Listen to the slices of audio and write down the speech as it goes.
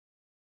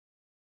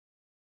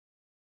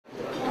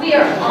We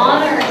are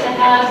honored to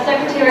have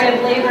Secretary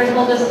of Labor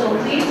Hilda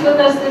Solis with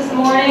us this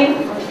morning.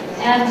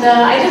 And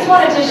I just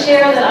wanted to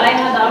share that I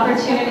had the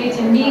opportunity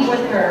to meet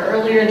with her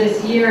earlier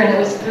this year, and it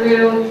was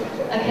through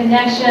a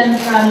connection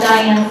from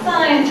Diane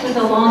Sines, who's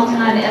a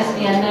longtime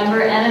SVN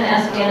member and an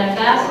SVN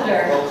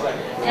ambassador.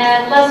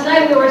 And last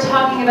night we were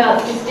talking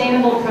about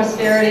sustainable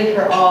prosperity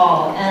for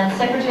all, and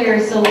Secretary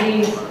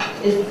Solis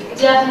is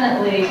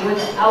definitely,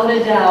 without a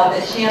doubt,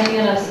 a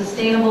champion of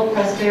sustainable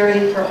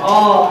prosperity for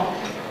all.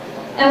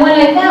 And when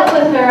I met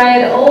with her, I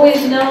had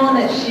always known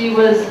that she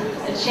was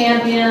a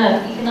champion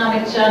of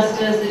economic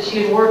justice, that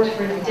she had worked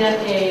for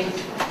decades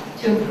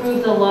to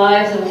improve the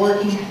lives of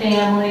working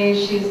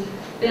families. She's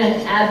been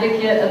an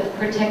advocate of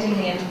protecting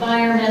the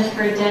environment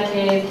for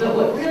decades. But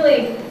what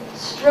really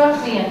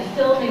struck me and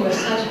filled me with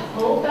such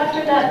hope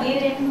after that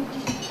meeting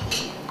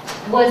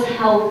was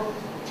how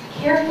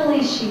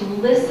carefully she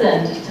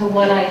listened to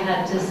what I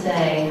had to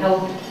say,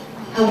 how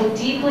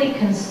deeply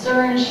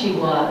concerned she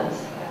was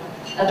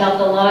about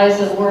the lives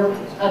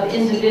of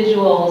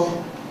individuals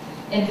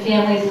in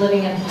families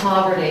living in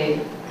poverty,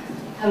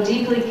 how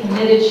deeply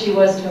committed she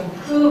was to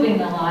improving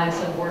the lives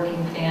of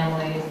working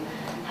families,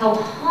 how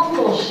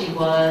humble she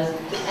was,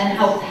 and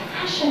how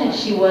passionate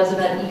she was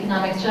about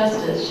economic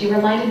justice. She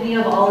reminded me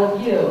of all of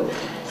you.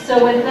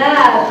 So with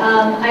that,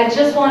 I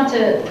just want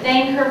to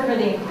thank her for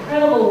the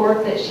incredible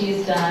work that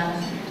she's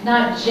done,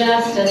 not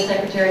just as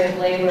Secretary of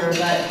Labor,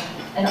 but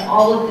in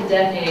all of the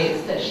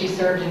decades that she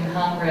served in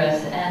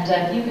Congress. And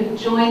if you could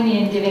join me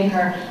in giving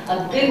her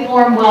a big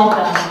warm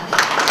welcome.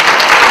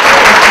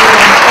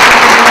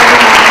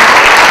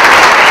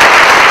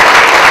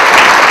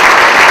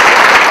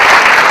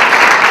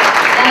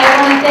 And I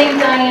want to thank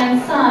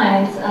Diane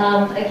Sines.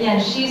 Again,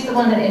 she's the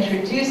one that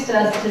introduced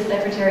us to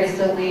Secretary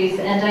Solis,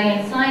 and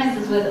Diane Sines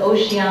is with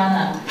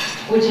Oceana,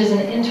 which is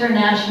an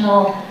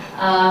international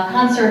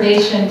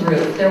conservation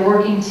group. They're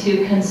working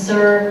to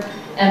conserve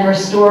and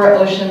restore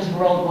oceans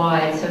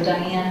worldwide. So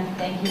Diane,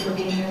 thank you for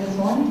being here this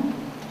morning.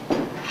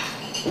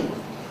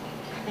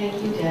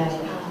 Thank you, Deb.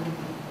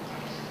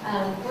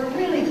 We're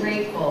really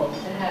grateful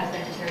to have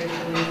Secretary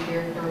Solis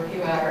here for a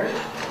few hours,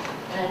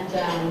 and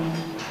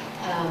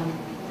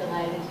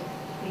delighted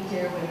to be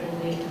here with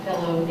a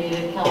fellow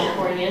native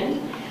Californian.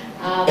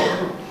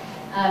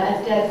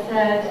 As Deb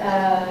said,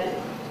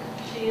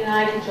 she and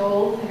I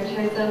cajoled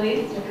Secretary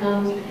Solis to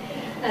come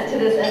to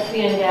this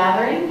SVN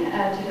gathering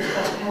to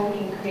discuss how we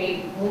can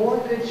create more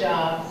good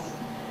jobs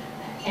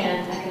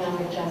and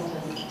economic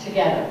justice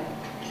together.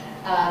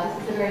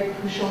 This is a very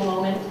crucial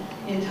moment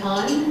in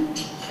time,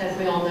 as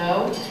we all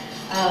know.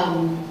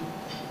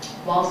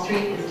 Wall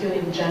Street is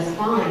doing just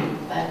fine,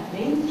 but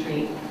Main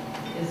Street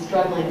is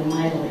struggling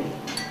mightily.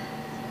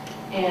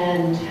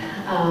 And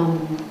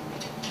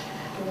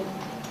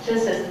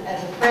just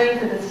as a frame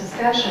for this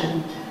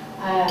discussion,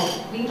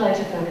 we'd like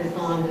to focus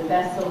on the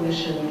best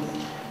solutions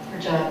for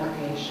job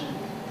creation.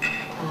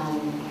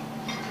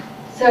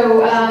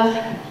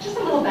 Just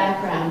a little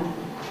background.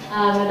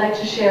 I'd like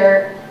to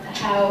share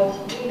how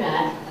we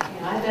met.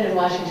 I've been in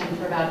Washington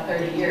for about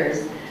 30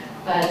 years,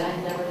 but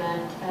I've never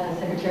met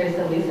Secretary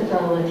Solis, a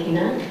fellow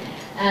Latina.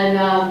 And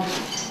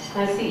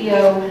my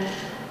CEO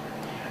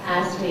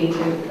asked me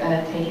to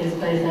take his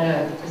place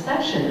at a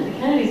reception at the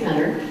Kennedy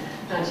Center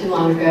not too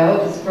long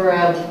ago. It was for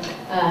a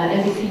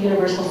NBC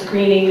Universal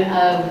screening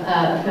of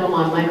a film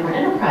on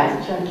microenterprise,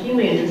 which I'm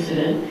keenly interested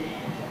in.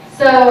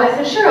 So I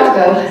said, sure, I'll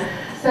go.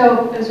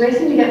 So I was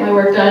racing to get my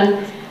work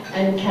done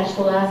and catch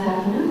the last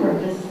half an hour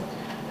of this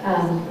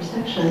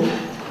reception,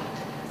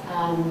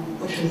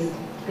 which was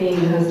being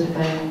hosted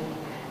by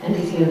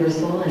NBC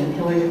Universal and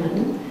Hillary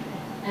Clinton.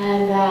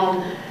 And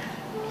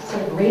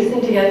sort of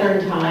racing to get there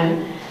in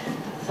time.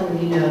 Some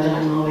of you know that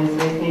I'm always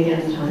racing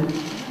against time.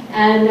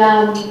 And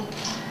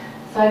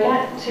so I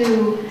got to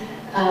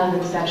the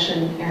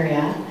reception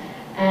area,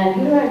 and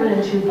who do I run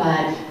into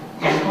but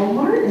Michael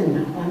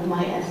Martin, one of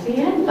my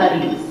SVN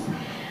buddies.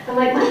 I'm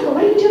like, Michael,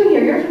 what are you doing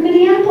here? You're from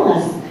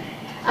Minneapolis.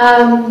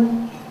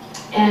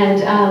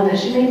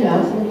 As you may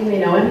know, some of you may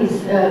know him,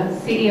 he's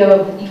CEO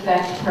of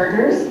Effect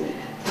Partners,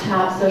 the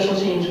top social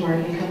change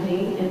marketing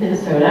company in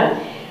Minnesota.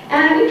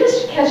 And we were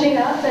just catching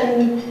up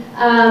and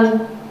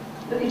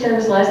with each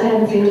other's lives. I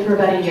hadn't seen him for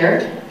about a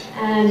year.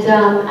 And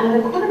out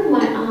of the corner of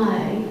my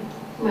eye,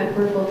 my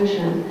peripheral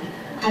vision,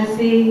 I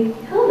see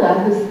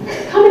Hilda,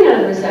 who's coming out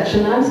of the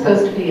reception that I'm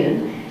supposed to be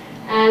in.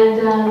 And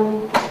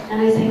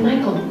I say,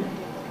 Michael,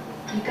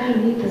 you've got to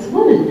meet this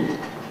woman.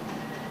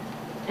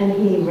 And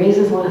he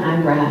raises one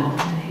eyebrow.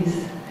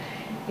 He's,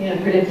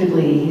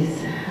 predictably,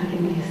 I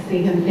can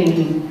see him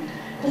thinking,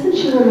 doesn't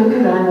she remember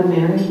that I'm a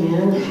married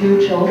man with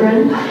 2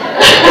 children?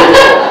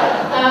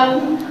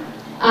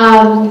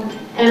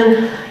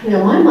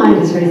 My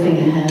mind is racing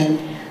ahead.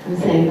 I'm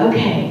saying,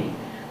 okay,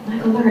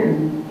 Michael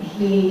Martin,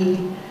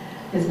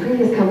 his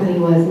previous company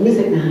was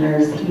Music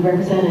Matters. He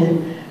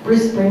represented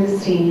Bruce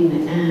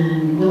Springsteen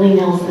and Willie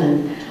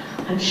Nelson.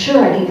 I'm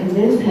sure I can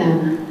convince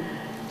him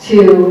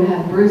to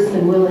have Bruce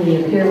and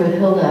Willie appear with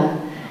Hilda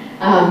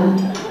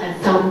at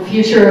some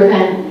future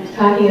event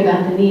talking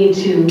about the need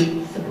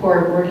to support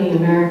support working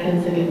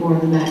Americans and get more of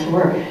them back to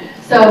work.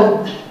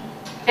 So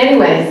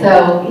anyway,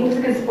 so he was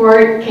a good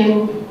sport,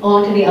 came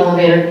along to the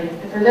elevator.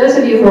 And for those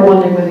of you who are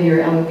wondering whether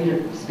your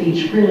elevator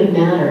speech really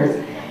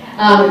matters,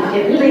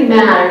 it really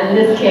mattered in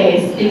this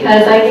case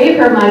because I gave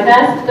her my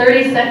best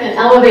 30-second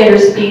elevator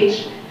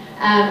speech,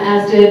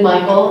 as did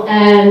Michael,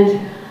 and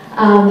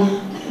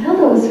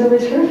Hilda was really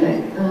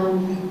terrific.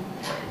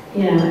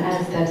 You know,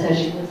 as Deb said,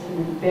 she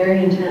listened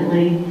very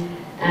intently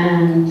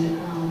and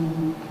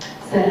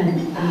said,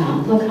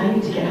 look, I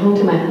need to get home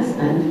to my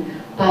husband,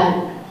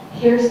 but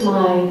here's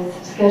my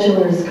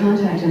scheduler's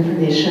contact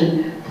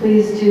information.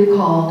 Please do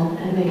call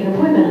and make an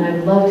appointment, and I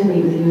would love to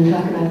meet with you and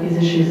talk about these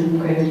issues in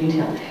greater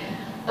detail.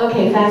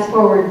 Okay, fast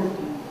forward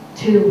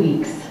 2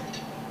 weeks,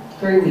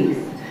 3 weeks,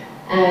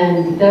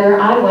 and there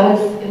I was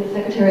in the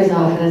secretary's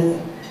office,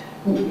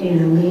 you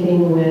know,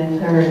 meeting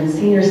with her and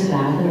senior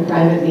staff in a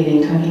private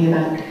meeting talking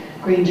about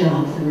green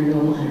jobs and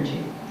renewable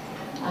energy.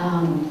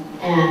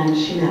 And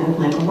she met with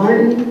Michael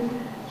Martin,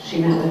 she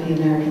met with the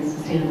American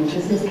Sustainable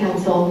Business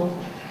Council,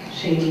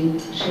 she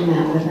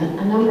met with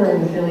a number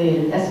of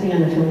affiliated,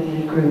 SVN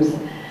affiliated groups.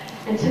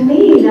 And to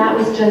me, that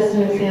was just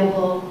an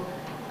example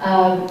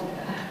of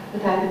the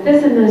fact that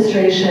this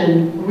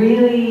administration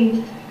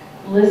really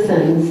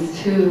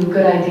listens to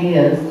good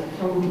ideas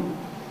from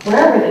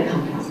wherever they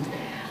come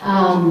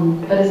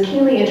from, but is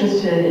keenly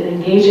interested in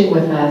engaging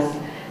with us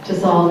to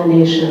solve the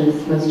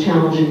nation's most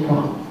challenging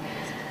problems.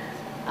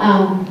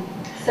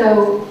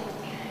 So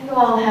you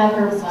all have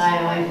her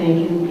bio, I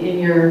think, in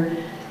your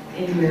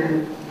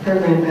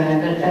program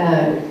guide, but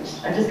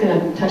I'm just going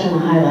to touch on the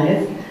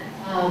highlights.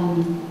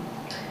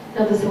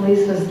 Hilda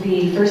Solis was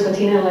the first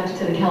Latina elected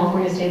to the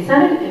California State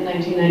Senate in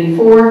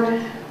 1994,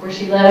 where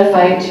she led a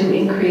fight to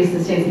increase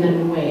the state's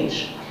minimum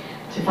wage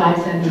to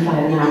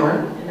 $5.75 an hour.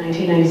 In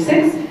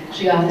 1996,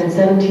 she authored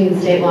 17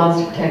 state laws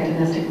to protect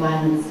domestic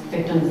violence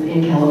victims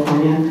in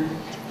California.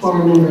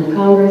 Former member of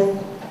Congress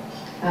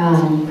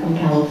from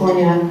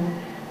California.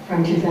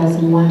 From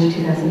 2001 to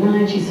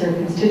 2009, she served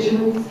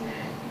constituents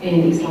in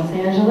East Los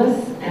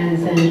Angeles and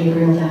San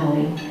Gabriel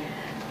Valley,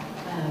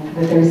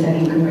 the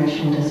 32nd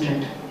Congressional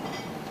District.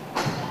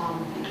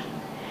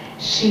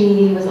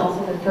 She was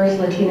also the first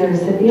Latina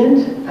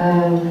recipient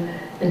of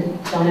the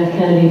John F.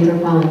 Kennedy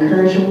Profile and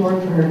Courage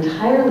Award for her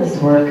tireless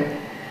work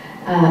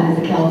as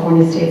a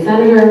California state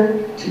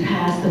senator to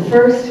pass the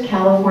first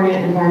California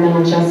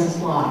environmental justice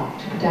law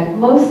to protect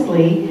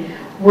mostly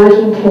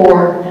working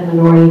poor and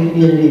minority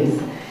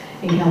communities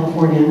in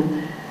California.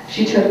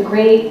 She took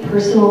great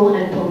personal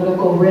and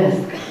political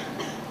risk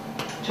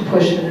to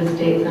push for the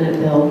state Senate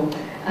bill,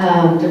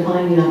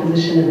 defying the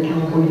opposition of the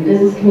California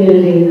business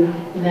community,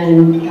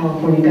 then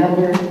California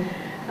governor,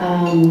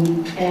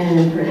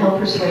 and helped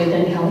persuade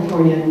then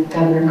California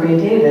Governor Gray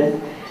Davis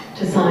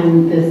to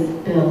sign this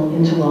bill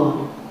into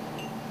law.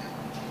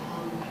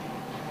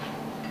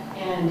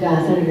 And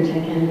Senator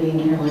Ted Kennedy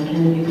and Caroline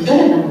Kennedy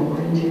presented that award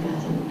in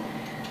 2000.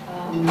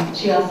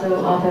 She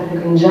also authored the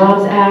Green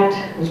Jobs Act,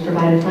 which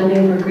provided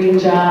funding for green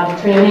job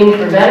training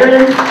for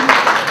veterans,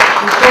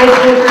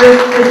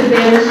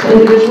 disadvantaged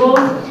individuals.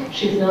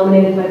 She was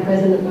nominated by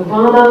President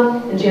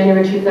Obama in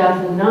January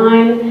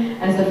 2009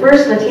 as the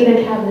first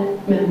Latina cabinet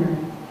member.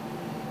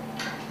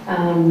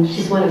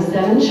 She's one of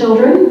 7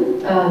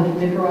 children of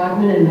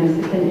Nicaraguan and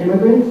Mexican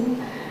immigrants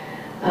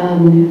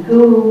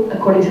who,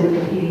 according to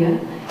Wikipedia,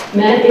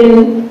 met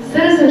in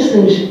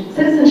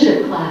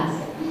citizenship class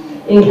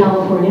in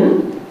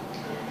California.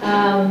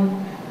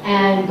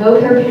 And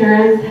both her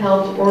parents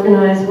helped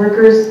organize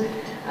workers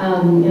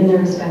in their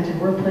respective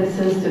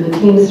workplaces through the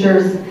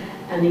Teamsters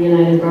and the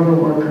United Rubber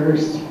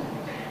Workers.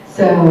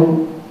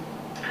 So,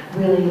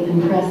 really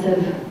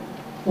impressive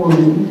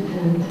woman.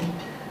 And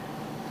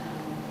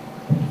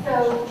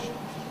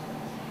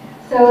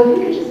so if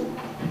you could just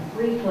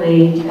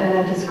briefly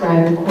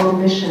describe the core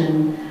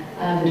mission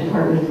of the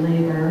Department of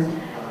Labor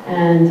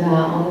and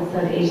all the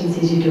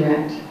sub-agencies you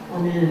direct or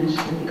manage,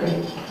 would be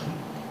great.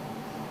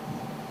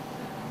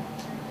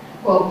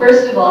 Well,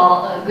 first of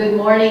all, good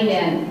morning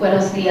and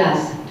buenos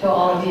dias to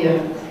all of you.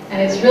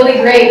 And it's really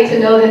great to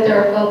know that there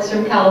are folks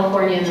from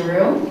California in the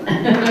room.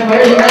 I've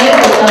already run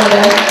into some of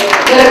them.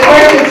 But of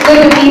course, it's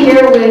good to be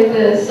here with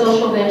the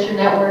Social Venture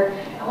Network.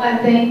 I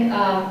want to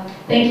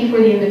thank you for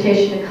the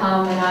invitation to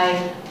come, and I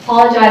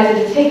apologize that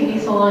it's taken me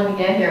so long to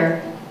get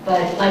here.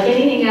 But like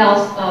anything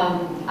else,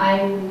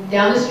 I'm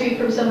down the street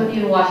from some of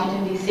you in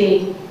Washington,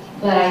 D.C.,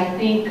 but I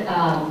think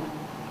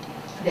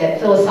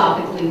that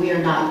philosophically we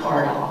are not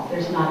far at all.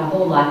 There's not a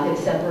whole lot that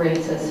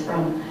separates us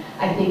from,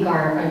 I think,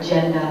 our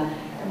agenda,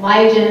 my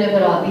agenda,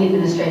 but the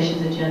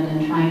administration's agenda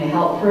in trying to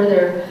help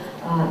further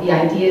the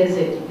ideas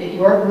that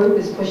your group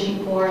is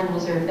pushing for, and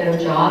those are better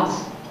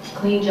jobs,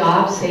 clean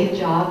jobs, safe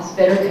jobs,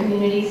 better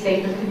communities,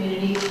 safer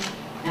communities,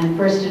 and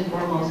first and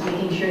foremost,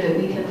 making sure that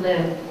we can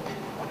live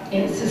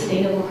in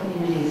sustainable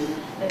communities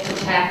that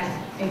protect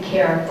and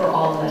care for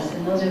all of us.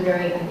 And those are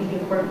very, I think,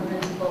 important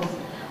principles.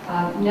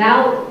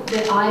 Now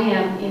that I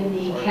am in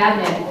the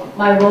cabinet,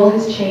 my role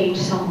has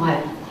changed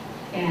somewhat.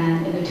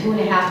 And in the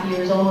 2.5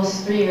 years,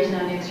 almost 3 years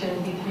now, next year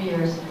will be 3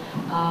 years,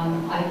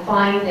 I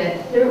find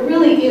that there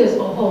really is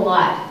a whole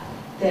lot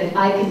that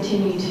I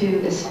continue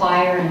to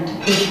aspire and to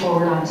push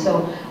forward on.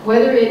 So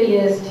whether it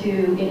is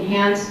to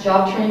enhance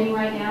job training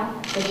right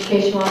now,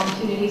 educational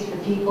opportunities for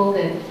people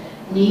that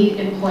need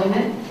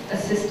employment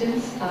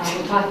assistance.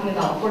 We're talking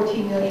about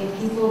 14 million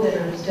people that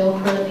are still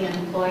currently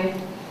unemployed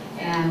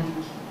and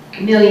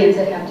millions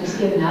that have just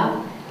given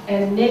up,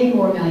 and many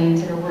more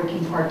millions that are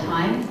working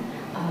part-time,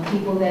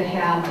 people that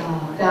have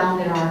found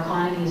that our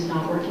economy is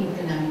not working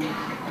for them.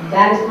 And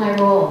that is my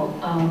role.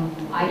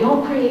 I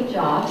don't create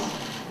jobs.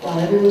 While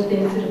everyone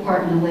thinks the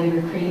Department of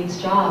Labor creates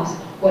jobs,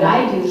 what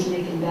I do is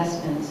make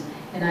investments.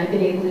 And I've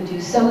been able to do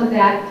some of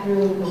that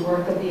through the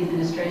work of the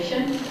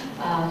administration,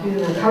 through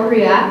the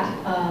Recovery Act.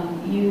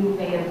 You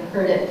may have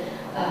heard it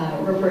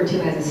referred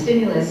to as a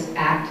stimulus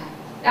act.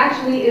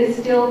 Actually, it's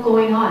still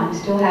going on. We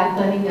still have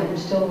funding that we're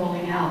still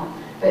rolling out.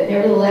 But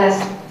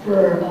nevertheless,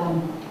 for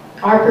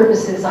our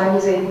purposes, I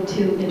was able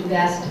to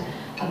invest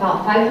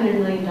about $500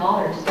 million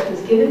that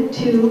was given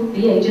to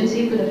the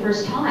agency for the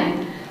first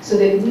time so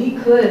that we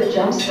could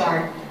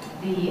jumpstart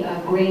the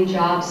Green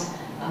Jobs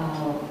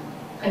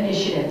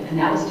initiative, and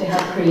that was to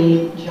help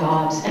create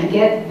jobs and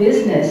get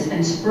business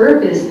and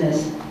spur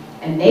business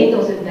and make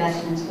those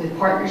investments with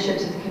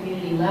partnerships at the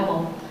community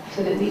level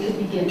so that we could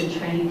begin to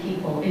train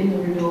people in the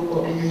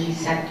renewable energy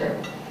sector.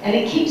 And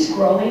it keeps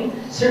growing.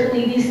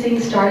 Certainly these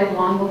things started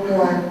long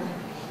before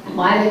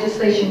my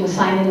legislation was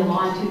signed into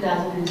law in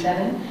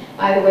 2007.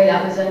 By the way,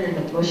 that was under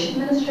the Bush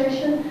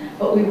administration,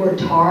 but we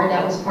worked hard.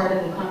 That was part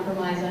of the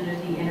compromise under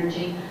the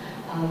energy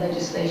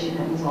legislation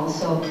that was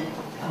also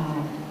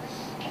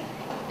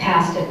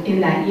passed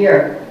in that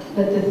year.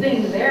 But the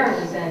thing there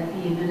was that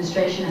the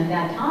administration at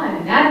that time,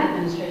 and that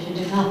administration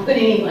did not put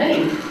any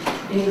money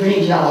in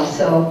green jobs.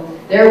 So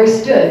there we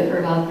stood for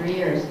about 3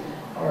 years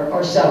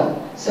or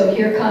so. So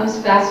here comes,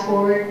 fast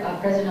forward,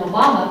 President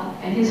Obama,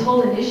 and his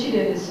whole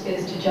initiative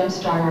is to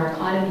jumpstart our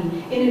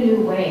economy in a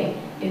new way,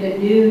 in a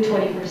new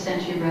 21st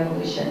century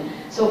revolution.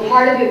 So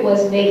part of it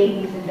was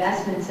making these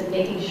investments and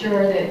making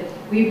sure that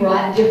we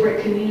brought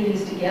different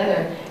communities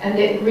together and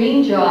that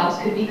green jobs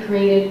could be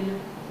created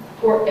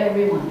for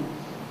everyone.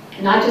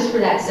 Not just for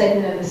that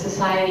segment of the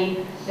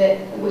society that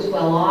was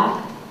well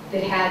off,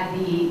 that had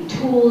the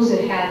tools,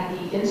 that had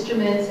the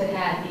instruments, that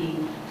had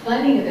the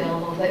funding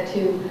available, but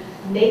to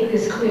make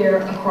this clear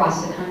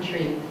across the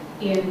country,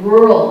 in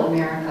rural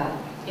America,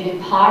 in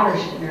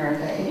impoverished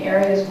America, in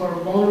areas where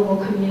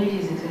vulnerable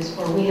communities exist,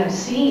 where we have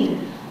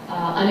seen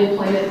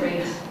unemployment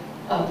rates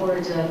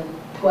upwards of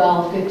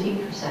 12,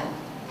 15%.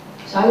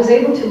 So I was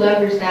able to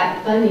leverage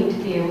that funding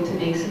to be able to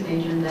make some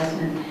major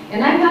investment.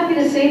 And I'm happy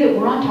to say that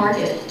we're on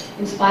target.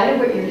 In spite of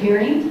what you're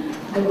hearing,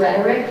 the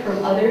rhetoric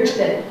from others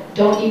that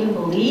don't even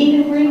believe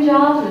in green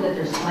jobs or that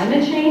there's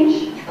climate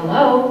change,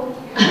 hello?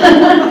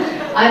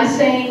 I'm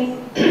saying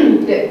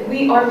that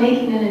we are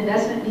making an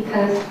investment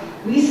because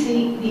we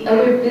see the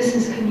other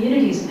business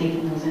communities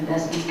making those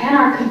investments and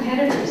our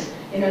competitors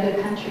in other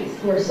countries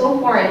who are so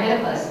far ahead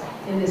of us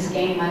in this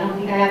game. I don't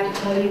think I have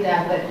to tell you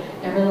that,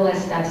 but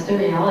nevertheless, that's the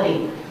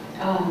reality.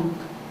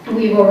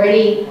 We've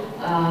already,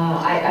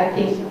 I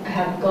think,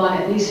 have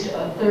gone at least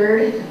a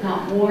third, if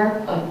not more,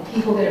 of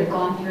people that have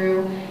gone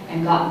through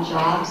and gotten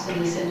jobs in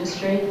this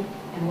industry.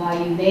 And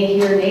while you may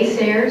hear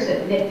naysayers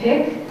that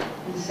nitpick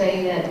and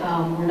say that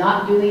we're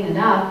not doing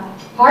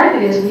enough, part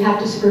of it is we have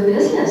to spur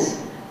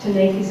business to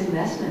make these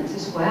investments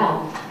as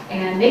well.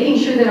 And making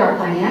sure that our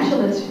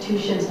financial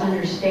institutions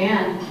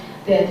understand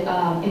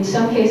that in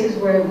some cases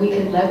where we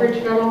can leverage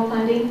federal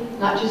funding,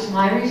 not just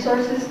my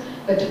resources,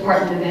 but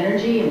Department of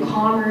Energy and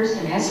Commerce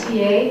and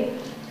SBA,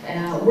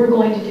 we're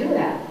going to do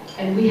that.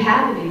 And we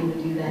have been able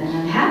to do that. And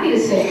I'm happy to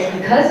say that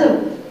because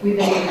of we've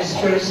been able to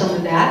spur some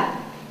of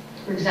that.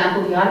 For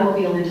example, the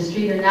automobile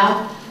industry, they're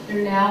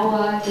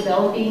now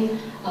developing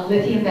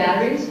lithium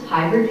batteries,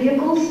 hybrid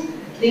vehicles,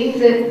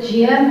 things that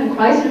GM and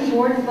Chrysler,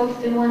 Ford, and folks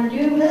didn't want to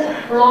do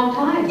for a long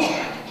time.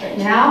 But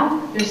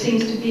now there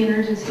seems to be an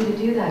urgency to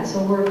do that.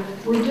 So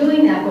we're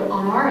doing that, but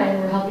on our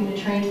end, we're helping to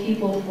train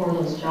people for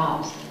those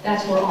jobs.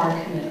 That's where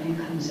our commitment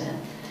comes in.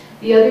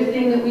 The other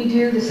thing that we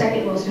do, the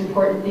second most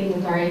important thing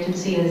with our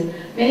agency is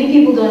many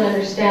people don't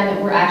understand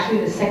that we're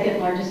actually the second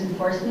largest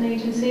enforcement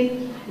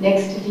agency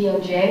next to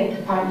DOJ,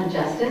 Department of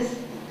Justice.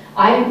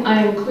 I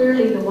am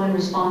clearly the one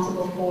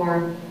responsible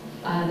for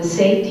the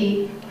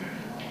safety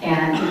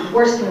and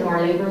enforcement of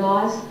our labor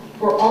laws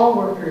for all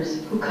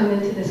workers who come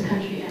into this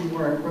country and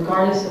work,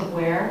 regardless of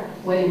where,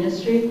 what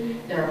industry.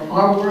 If they're a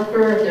farm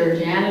worker, if they're a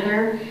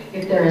janitor,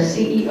 if they're a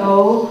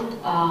CEO,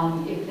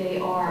 if they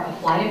are a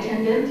flight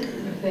attendant,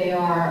 if they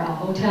are a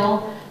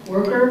hotel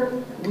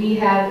worker, we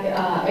have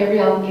every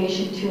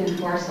obligation to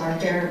enforce our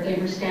fair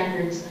labor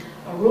standards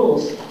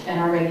rules and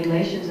our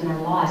regulations and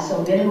our laws.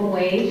 So minimum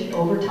wage,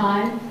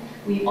 overtime.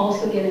 We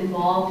also get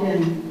involved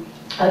in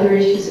other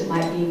issues that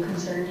might be of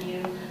concern to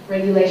you.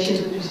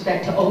 Regulations with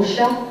respect to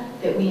OSHA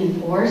that we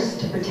enforce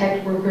to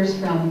protect workers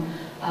from,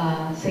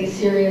 say,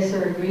 serious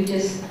or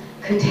egregious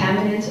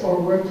contaminants or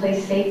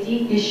workplace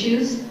safety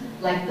issues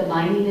like the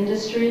mining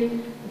industry,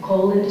 the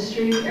coal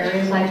industry,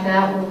 areas like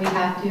that, where we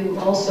have to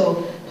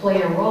also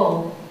play a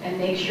role and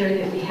make sure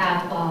that we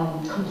have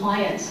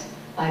compliance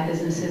by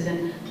businesses.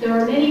 And there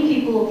are many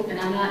people, and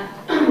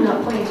I'm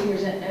not pointing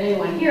fingers at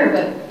anyone here,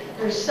 but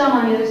there's some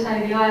on the other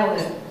side of the aisle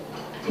that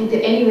think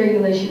that any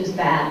regulation is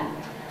bad.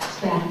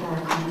 It's bad for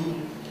our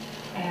economy.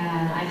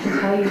 And I can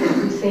tell you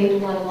that we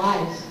saved a lot of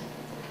lives.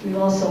 We've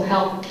also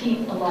helped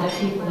keep a lot of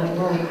people at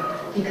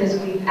work because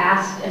we've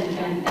asked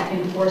and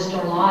enforced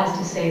our laws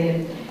to say that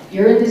if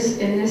you're in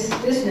this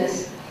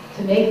business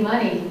to make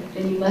money,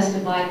 then you must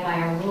abide by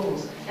our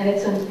rules. And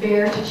it's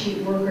unfair to cheat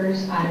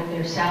workers out of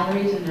their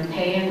salaries and their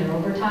pay and their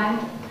overtime,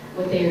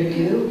 what they are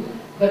due.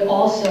 But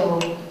also,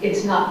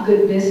 it's not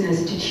good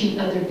business to cheat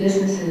other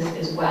businesses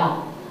as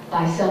well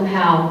by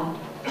somehow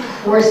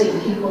forcing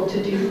people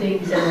to do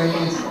things that are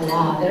against the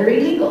law, that are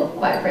illegal,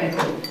 quite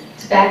frankly.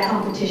 It's bad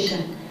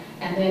competition.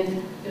 And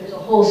then there's a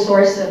whole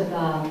source of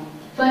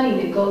funding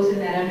that goes in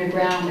that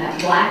underground,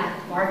 that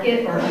black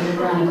market or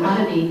underground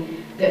economy,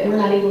 that we're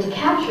not able to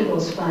capture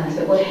those funds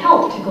that would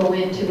help to go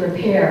in to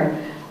repair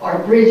our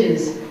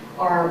bridges,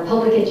 our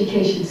public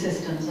education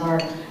systems, our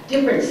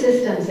different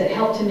systems that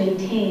help to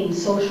maintain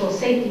social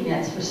safety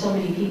nets for so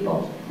many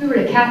people. If we were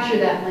to capture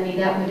that money,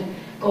 that would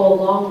go a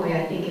long way,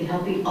 I think, in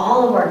helping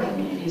all of our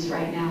communities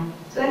right now.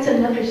 So that's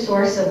another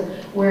source of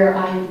where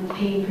I'm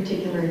paying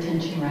particular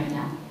attention right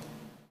now.